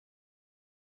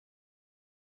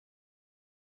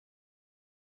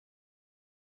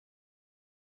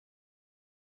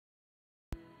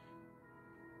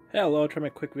Hello, I'll try my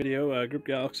quick video. Group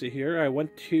Galaxy here. I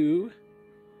went to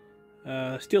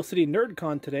Steel City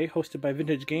Nerdcon today, hosted by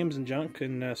Vintage Games and Junque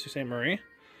in Sault Ste. Marie.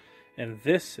 And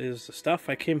this is the stuff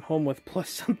I came home with, plus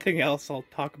something else I'll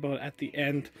talk about at the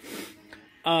end.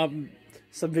 Some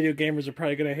video gamers are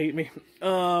probably going to hate me.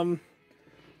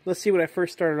 Let's see what I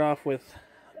first started off with.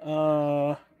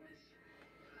 Oh,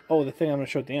 the thing I'm going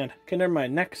to show at the end. Okay, never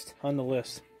mind. Next on the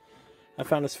list, I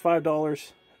found this $5,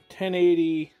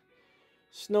 1080...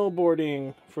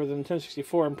 snowboarding for the Nintendo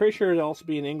 64. I'm pretty sure it'll also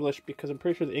be in English because I'm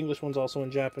pretty sure the English one's also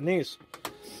in Japanese.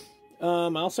 I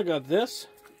also got this,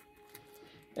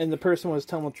 and the person was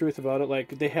telling the truth about it.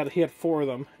 Like he had 4 of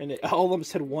them, and all of them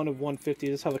said 1 of 150.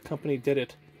 This is how the company did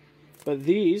it. But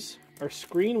these are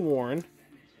screen worn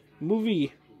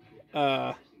movie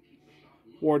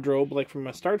wardrobe, like from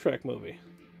a Star Trek movie.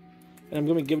 And I'm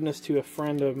going to be giving this to a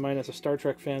friend of mine that's a Star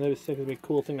Trek fan. I just think it'd be a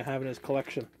cool thing to have in his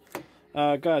collection.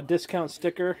 Got a discount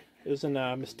sticker. It was in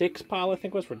a mistakes pile, I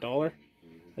think it was, for $1.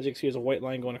 As you can see, there's a white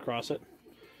line going across it.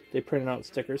 They printed out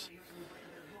stickers.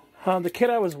 The kid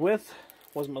I was with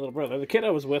wasn't my little brother. The kid I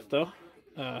was with, though,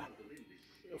 a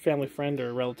family friend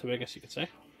or relative, I guess you could say.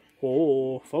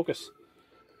 Oh, focus.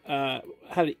 Had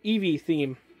an Eevee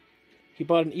theme. He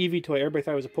bought an Eevee toy. Everybody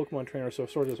thought it was a Pokemon trainer, so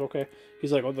sort of okay.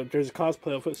 He's like, oh, there's a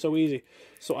cosplay outfit, so easy.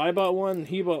 So I bought one, and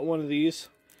he bought one of these,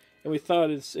 and we thought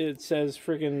it says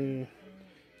freaking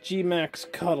G-Max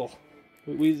Cuddle.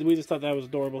 We just thought that was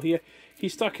adorable. He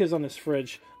stuck his on his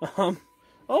fridge. Oh,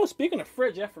 speaking of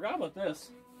fridge, I forgot about this.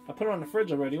 I put it on the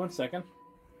fridge already. 1 second.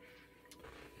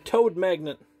 Toad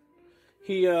magnet.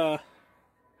 He bought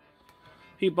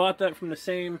that from the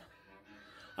same.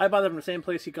 I bought that from the same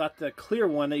place. He got the clear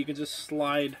one that you can just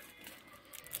slide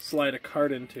a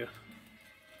card into.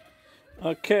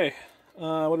 Okay,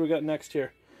 what do we got next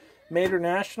here? Mater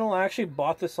National. I actually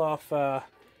bought this off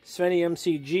Svenny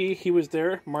McG. He was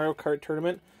there, Mario Kart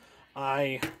tournament.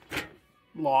 I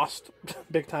lost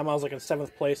big time. I was like in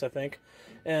 7th place, I think.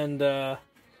 And the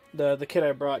kid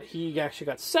I brought, he actually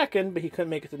got 2nd, but he couldn't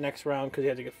make it to the next round because he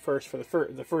had to get first for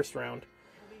the first round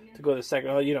to go to the second.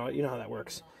 Oh, you know how that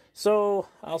works. So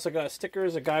I also got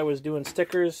stickers. A guy was doing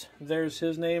stickers. There's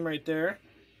his name right there.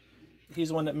 He's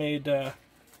the one that made the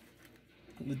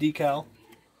decal.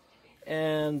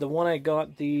 And the one I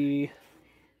got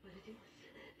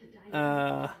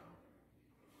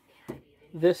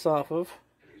this off of,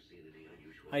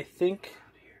 I think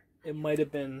it might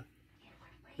have been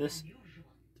this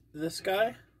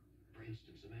guy.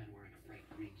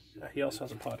 He also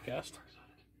has a podcast.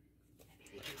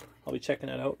 I'll be checking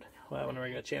that out whenever I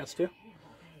get a chance to.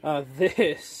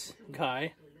 This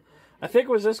guy, I think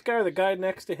it was this guy or the guy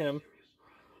next to him.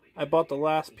 I bought the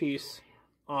last piece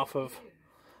off of.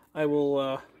 I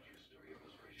will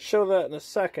show that in a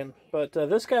second. But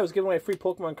this guy was giving away free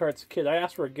Pokemon cards as a kid. I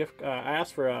asked for a gift. I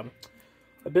asked for a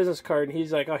business card, and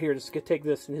he's like, "Oh, here, just take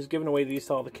this." And he's giving away these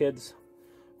to all the kids.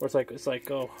 Or it's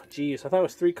like, oh, geez, I thought it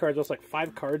was 3 cards. There's like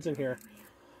 5 cards in here.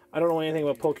 I don't know anything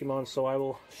about Pokemon, so I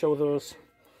will show those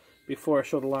before I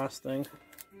show the last thing.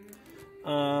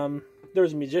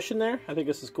 There's a magician there. I think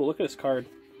this is cool. Look at this card.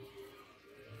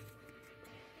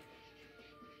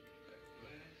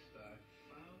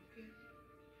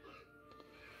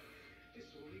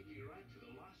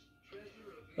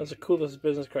 That's the coolest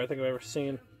business card I think I've ever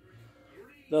seen.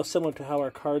 That was similar to how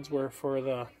our cards were for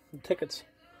the tickets.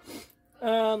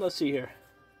 Let's see here.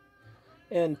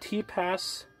 And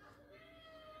T-Pass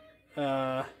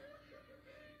Junque's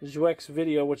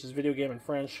video, which is video game in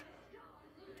French.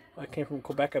 I came from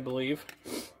Quebec, I believe.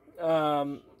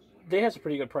 They had some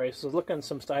pretty good prices. I was looking at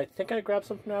some stuff. I think I grabbed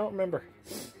something, I don't remember.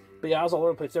 But yeah, I was all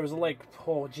over the place. There was like,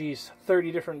 oh geez,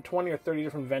 20 or 30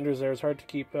 different vendors there. It's hard to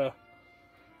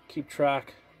keep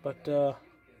track. But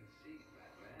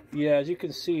yeah, as you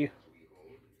can see,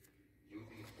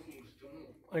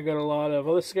 I got a lot of.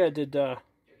 Well, this guy did. I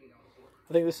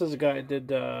think this is a guy that did.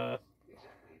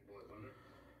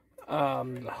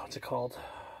 What's it called?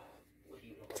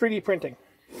 3D printing.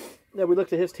 Yeah, we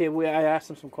looked at his table. I asked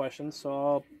him some questions, so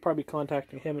I'll probably be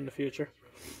contacting him in the future.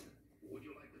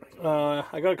 I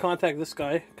gotta contact this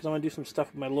guy because I want to do some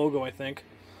stuff with my logo, I think.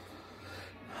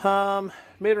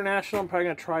 Mater National, I'm probably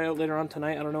going to try out later on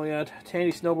tonight. I don't know yet.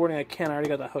 Tandy Snowboarding, I already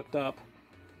got that hooked up.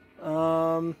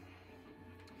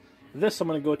 This I'm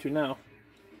going to go to now.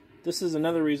 This is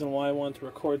another reason why I wanted to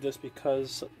record this,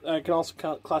 because I can also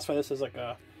classify this as like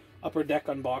a upper deck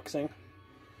unboxing.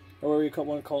 Or whatever you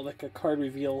want to call it, like a card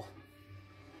reveal.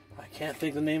 I can't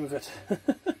think the name of it.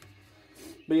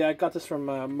 But yeah, I got this from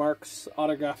Mark's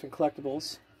Autograph and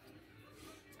Collectibles.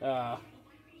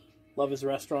 Love his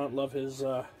restaurant. Love his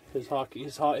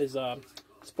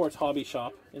sports hobby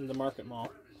shop in the Market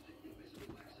Mall.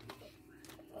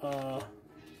 1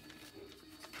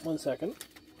 second.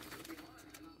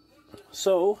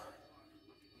 So,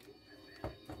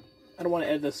 I don't want to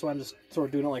edit this, so I'm just sort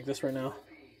of doing it like this right now.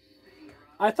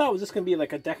 I thought it was just going to be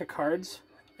like a deck of cards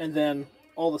and then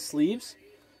all the sleeves,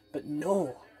 but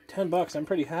no, $10. I'm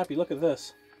pretty happy. Look at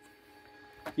this.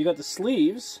 You got the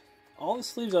sleeves, all the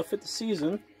sleeves that'll fit the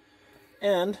season,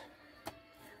 and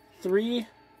 3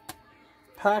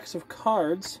 packs of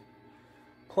cards,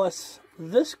 plus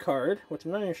this card, which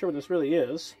I'm not even sure what this really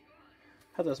is.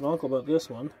 I had to ask my uncle about this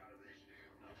one.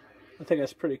 I think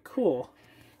that's pretty cool.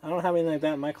 I don't have anything like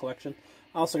that in my collection.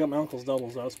 I also got my uncle's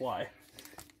doubles, that's why.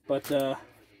 But,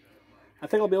 I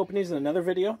think I'll be opening these in another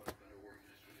video.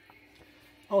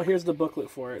 Oh, here's the booklet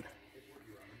for it.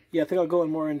 Yeah, I think I'll go in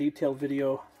more in detailed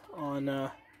video on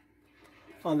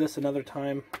this another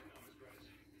time.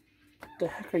 What the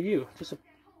heck are you? Just a...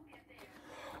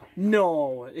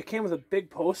 No, it came with a big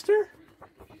poster?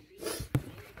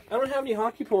 I don't have any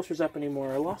hockey posters up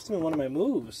anymore. I lost them in one of my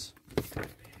moves.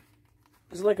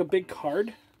 Is it like a big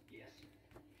card?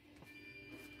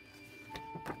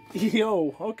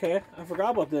 Yo, okay. I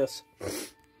forgot about this.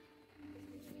 This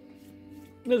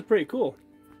is pretty cool.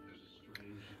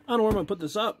 I don't know where I'm going to put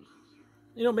this up.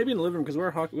 You know, maybe in the living room, because we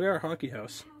are a hockey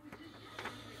house.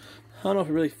 I don't know if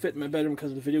it really fit in my bedroom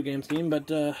because of the video game theme,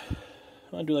 but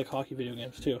I do like hockey video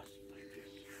games too.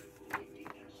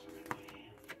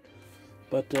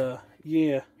 But,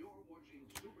 yeah.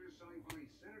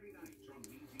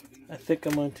 I think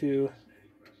I'm going to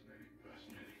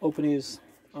open these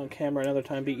on camera another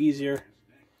time, be easier.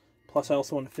 Plus, I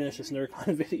also want to finish this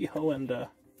Nerdcon video and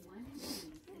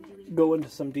go into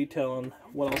some detail on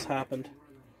what else happened.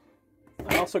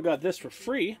 I also got this for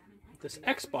free, this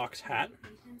Xbox hat.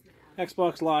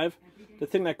 Xbox Live. The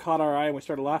thing that caught our eye and we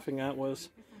started laughing at was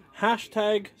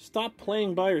hashtag stop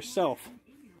playing by yourself.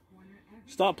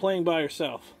 Stop playing by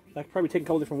yourself. That could probably take a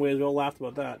couple different ways. We all laughed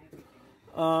about that.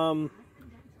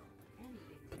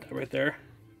 Put that right there.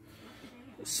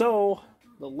 So,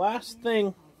 the last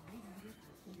thing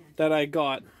that I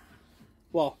got,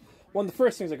 well, one of the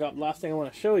first things I got, the last thing I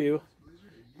want to show you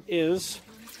is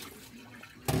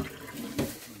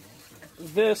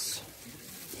this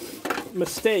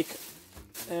mistake.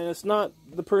 And it's not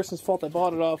the person's fault I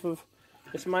bought it off of.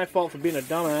 It's my fault for being a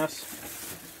dumbass.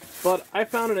 But I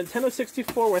found a Nintendo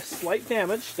 64 with slight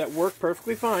damage that worked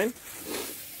perfectly fine.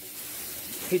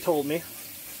 He told me.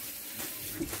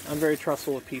 I'm very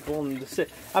trustful with people. And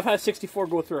I've had 64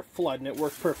 go through a flood and it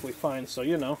worked perfectly fine, so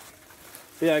you know.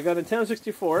 But yeah, I got a Nintendo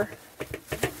 64.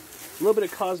 A little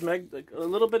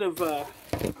bit of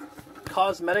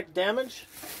cosmetic damage.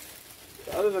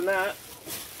 Other than that,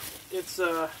 it's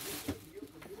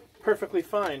perfectly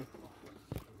fine.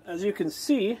 As you can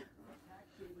see,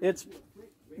 it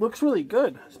looks really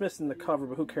good. It's missing the cover,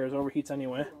 but who cares? It overheats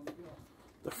anyway.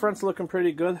 The front's looking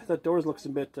pretty good. That doors looks a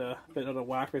bit out of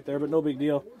whack right there, but no big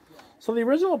deal. So the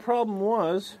original problem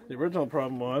was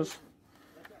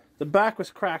the back was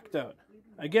cracked out.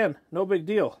 Again, no big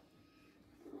deal.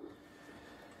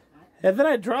 And then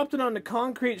I dropped it on the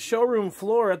concrete showroom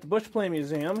floor at the Bushplay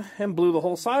Museum and blew the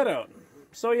whole side out.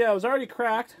 So yeah, it was already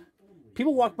cracked.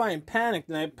 People walked by and panicked,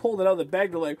 and I pulled it out of the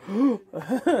bag. They're like,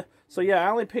 so yeah, I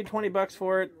only paid 20 bucks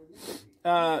for it.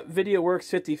 Video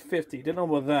works 50-50. Didn't know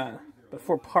about that. But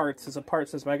for parts, it's a part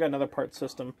system. I got another part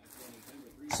system.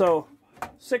 So,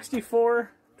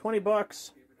 64, 20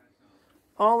 bucks.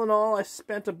 All in all, I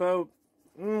spent about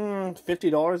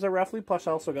 $50 there roughly. Plus,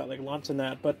 I also got like lunch in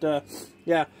that. But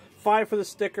yeah, $5 for the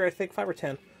sticker. I think 5 or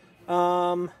 10.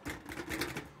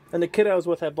 And the kid I was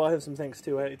with, I bought him some things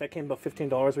too. That came about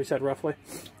 $15, we said roughly.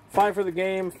 5 for the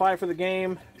game, 5 for the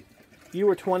game. You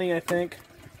were 20, I think.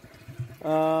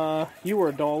 You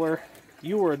were $1.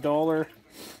 You were $1.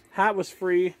 Hat was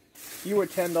free. You were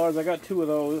 $10. I got 2 of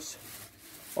those.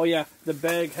 Oh yeah, the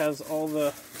bag has all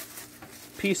the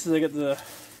pieces. I get the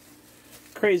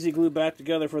crazy glue back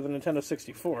together for the Nintendo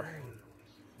 64.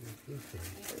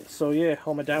 So yeah,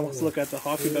 oh, my dad wants to look at the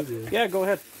hockey bag. Yeah, go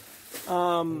ahead.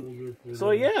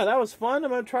 So yeah, that was fun.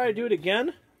 I'm going to try to do it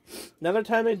again. Another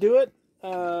time I do it,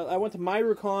 I went to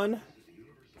MyRuCon.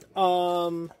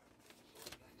 I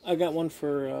got one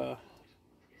for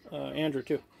Andrew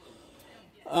too.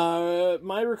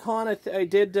 MyRuCon I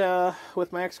did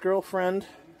with my ex-girlfriend.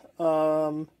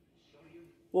 What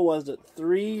was it?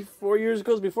 3-4 years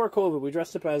ago? It was before COVID. We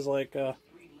dressed up as like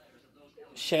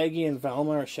Shaggy and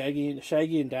Velma, or Shaggy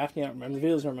and Daphne. I don't remember. The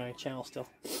videos are on my channel still.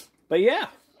 But yeah,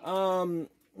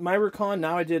 MyRuCon.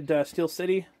 Now I did Steel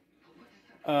City.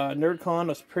 Nerdcon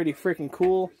was pretty freaking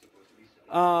cool.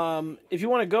 If you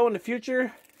want to go in the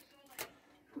future,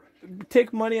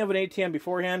 take money out of an ATM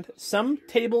beforehand. Some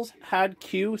tables had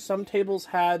Q. Some tables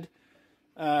had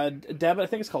debit. I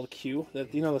think it's called Q.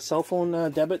 The cell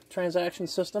phone debit transaction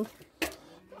system.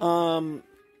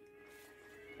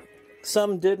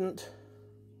 Some didn't.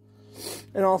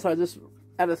 And also,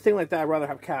 at a thing like that, I'd rather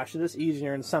have cash. It's just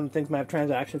easier, and some things might have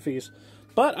transaction fees.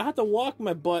 But I had to walk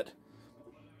my butt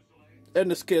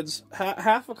and the skids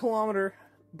half a kilometer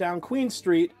down Queen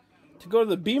Street to go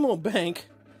to the BMO bank,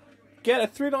 get a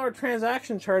 $3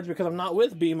 transaction charge because I'm not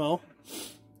with BMO,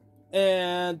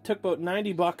 and took about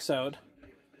 90 bucks out.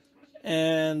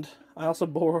 And I also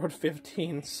borrowed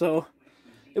 15, so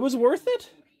it was worth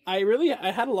it. I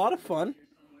had a lot of fun.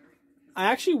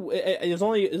 It was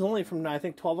only from, I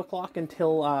think, 12 o'clock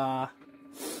until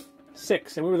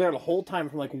 6, and we were there the whole time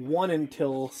from like 1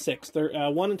 until 6.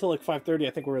 1 until like 5:30, I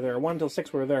think we were there. 1 until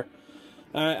 6 we were there.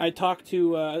 I talked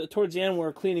to, towards the end, we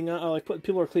were cleaning up,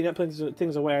 people were cleaning up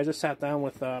things away. I just sat down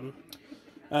with Svenny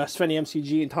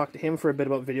McG and talked to him for a bit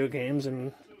about video games,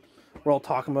 and we're all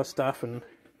talking about stuff, and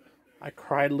I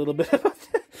cried a little bit about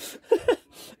it.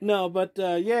 No, but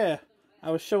yeah,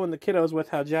 I was showing the kiddos with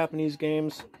how Japanese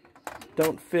games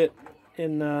don't fit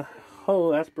in,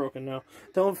 oh, that's broken now.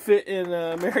 Don't fit in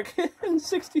American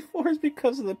 64s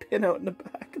because of the pinout in the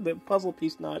back of the puzzle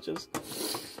piece notches.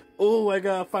 Oh, I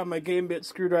gotta find my game bit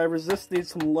screwdrivers. This needs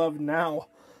some love now.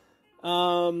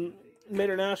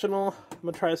 International, I'm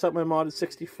gonna try this out my modded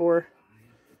 64.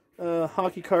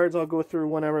 Hockey cards I'll go through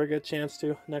whenever I get a chance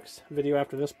to. Next video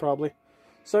after this, probably.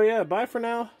 So yeah, bye for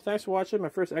now. Thanks for watching. My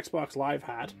first Xbox Live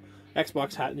hat.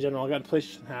 Xbox hat in general. I got a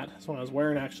PlayStation hat. That's what I was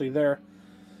wearing actually there.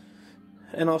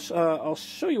 And I'll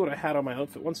show you what I had on my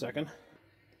outfit. One second.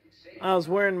 I was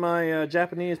wearing my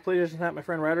Japanese PlayStation hat my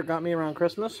friend Ryder got me around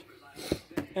Christmas.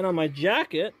 And on my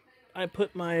jacket, I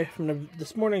put from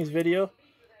this morning's video,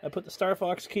 I put the Star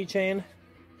Fox keychain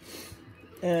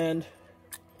and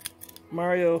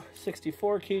Mario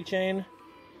 64 keychain.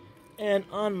 And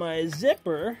on my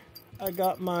zipper, I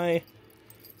got my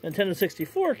Nintendo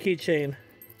 64 keychain.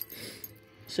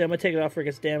 So I'm going to take it off before it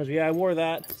gets damaged. But yeah, I wore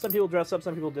that. Some people dressed up,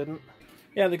 some people didn't.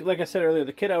 Yeah, like I said earlier,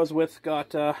 the kid I was with got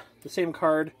the same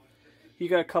card. He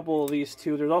got a couple of these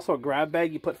too. There's also a grab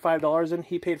bag you put $5 in.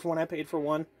 He paid for one, I paid for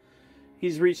one.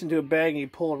 He's reached into a bag and he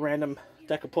pulled a random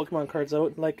deck of Pokemon cards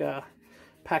out, like a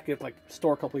packet like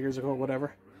store a couple years ago or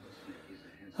whatever.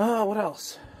 What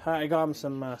else? I got him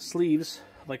some sleeves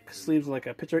like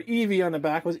a picture of Eevee on the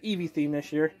back. It was Eevee theme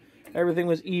this year. Everything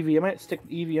was Eevee. I might stick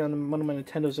Eevee on one of my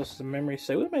Nintendos just as a memory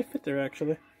sake. It might fit there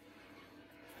actually.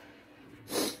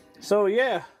 So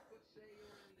yeah,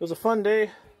 it was a fun day.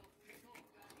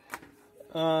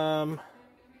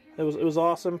 It was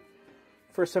awesome.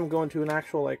 First time going to an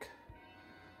actual like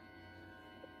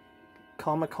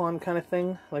Comic-Con kind of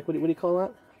thing. Like what do you call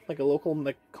that? Like a local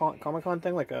like Comic-Con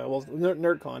thing, like a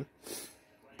Nerdcon.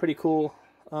 Pretty cool.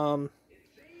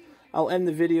 I'll end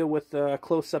the video with a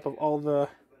close up of all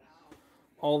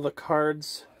the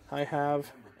cards I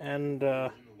have and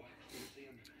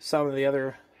some of the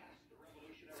other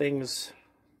things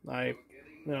I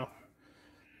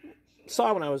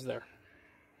saw when I was there.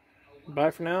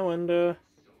 Bye for now, and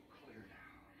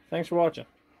thanks for watching.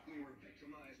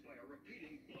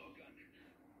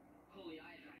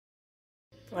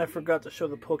 I forgot to show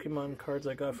the Pokemon cards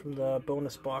I got from the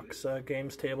bonus box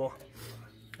games table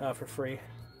for free.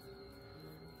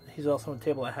 He's also on the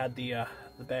table that had the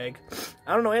bag.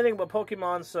 I don't know anything about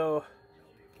Pokemon, so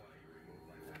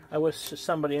I wish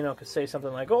somebody could say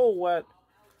something like, "Oh, what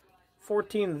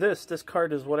 14 this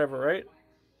card is whatever," right?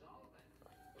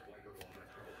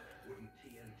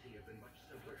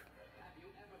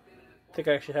 I think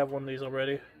I actually have one of these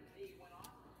already.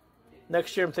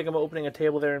 Next year I'm thinking about opening a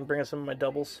table there and bringing some of my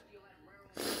doubles.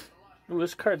 Ooh,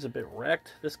 this card's a bit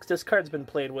wrecked. This card's been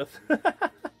played with. I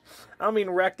don't mean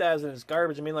wrecked as in it's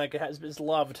garbage. I mean like it's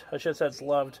loved. I should have said it's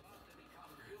loved.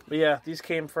 But yeah, these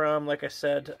came from, like I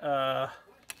said,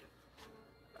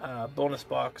 bonus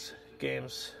box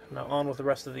games. Now on with the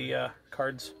rest of the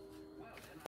cards.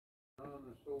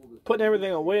 Putting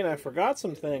everything away, and I forgot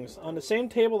some things. On the same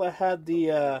table that had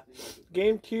the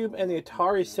GameCube and the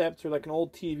Atari set through like an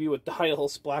old TV with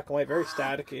dials, black and white, very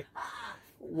staticky,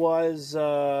 was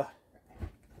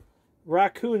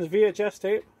Raccoons VHS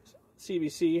tape,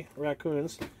 CBC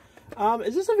Raccoons.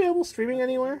 Is this available streaming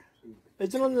anywhere?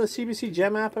 Is it on the CBC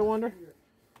Gem app, I wonder?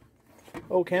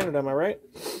 Oh, Canada, am I right?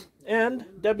 And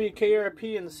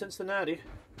WKRP in Cincinnati.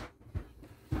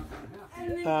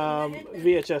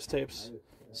 VHS tapes.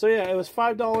 So yeah, it was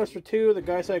 $5 for 2. The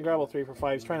guy said grab all 3 for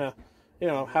 5. He's trying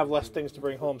to, have less things to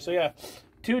bring home. So yeah,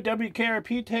 2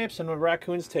 WKRP tapes and a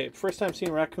Raccoons tape. First time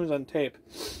seeing Raccoons on tape.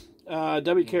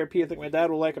 WKRP I think my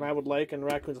dad will like and I would like, and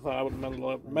Raccoons I thought my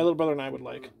little brother and I would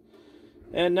like.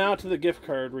 And now to the gift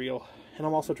card reel. And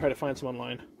I'll also try to find some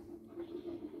online.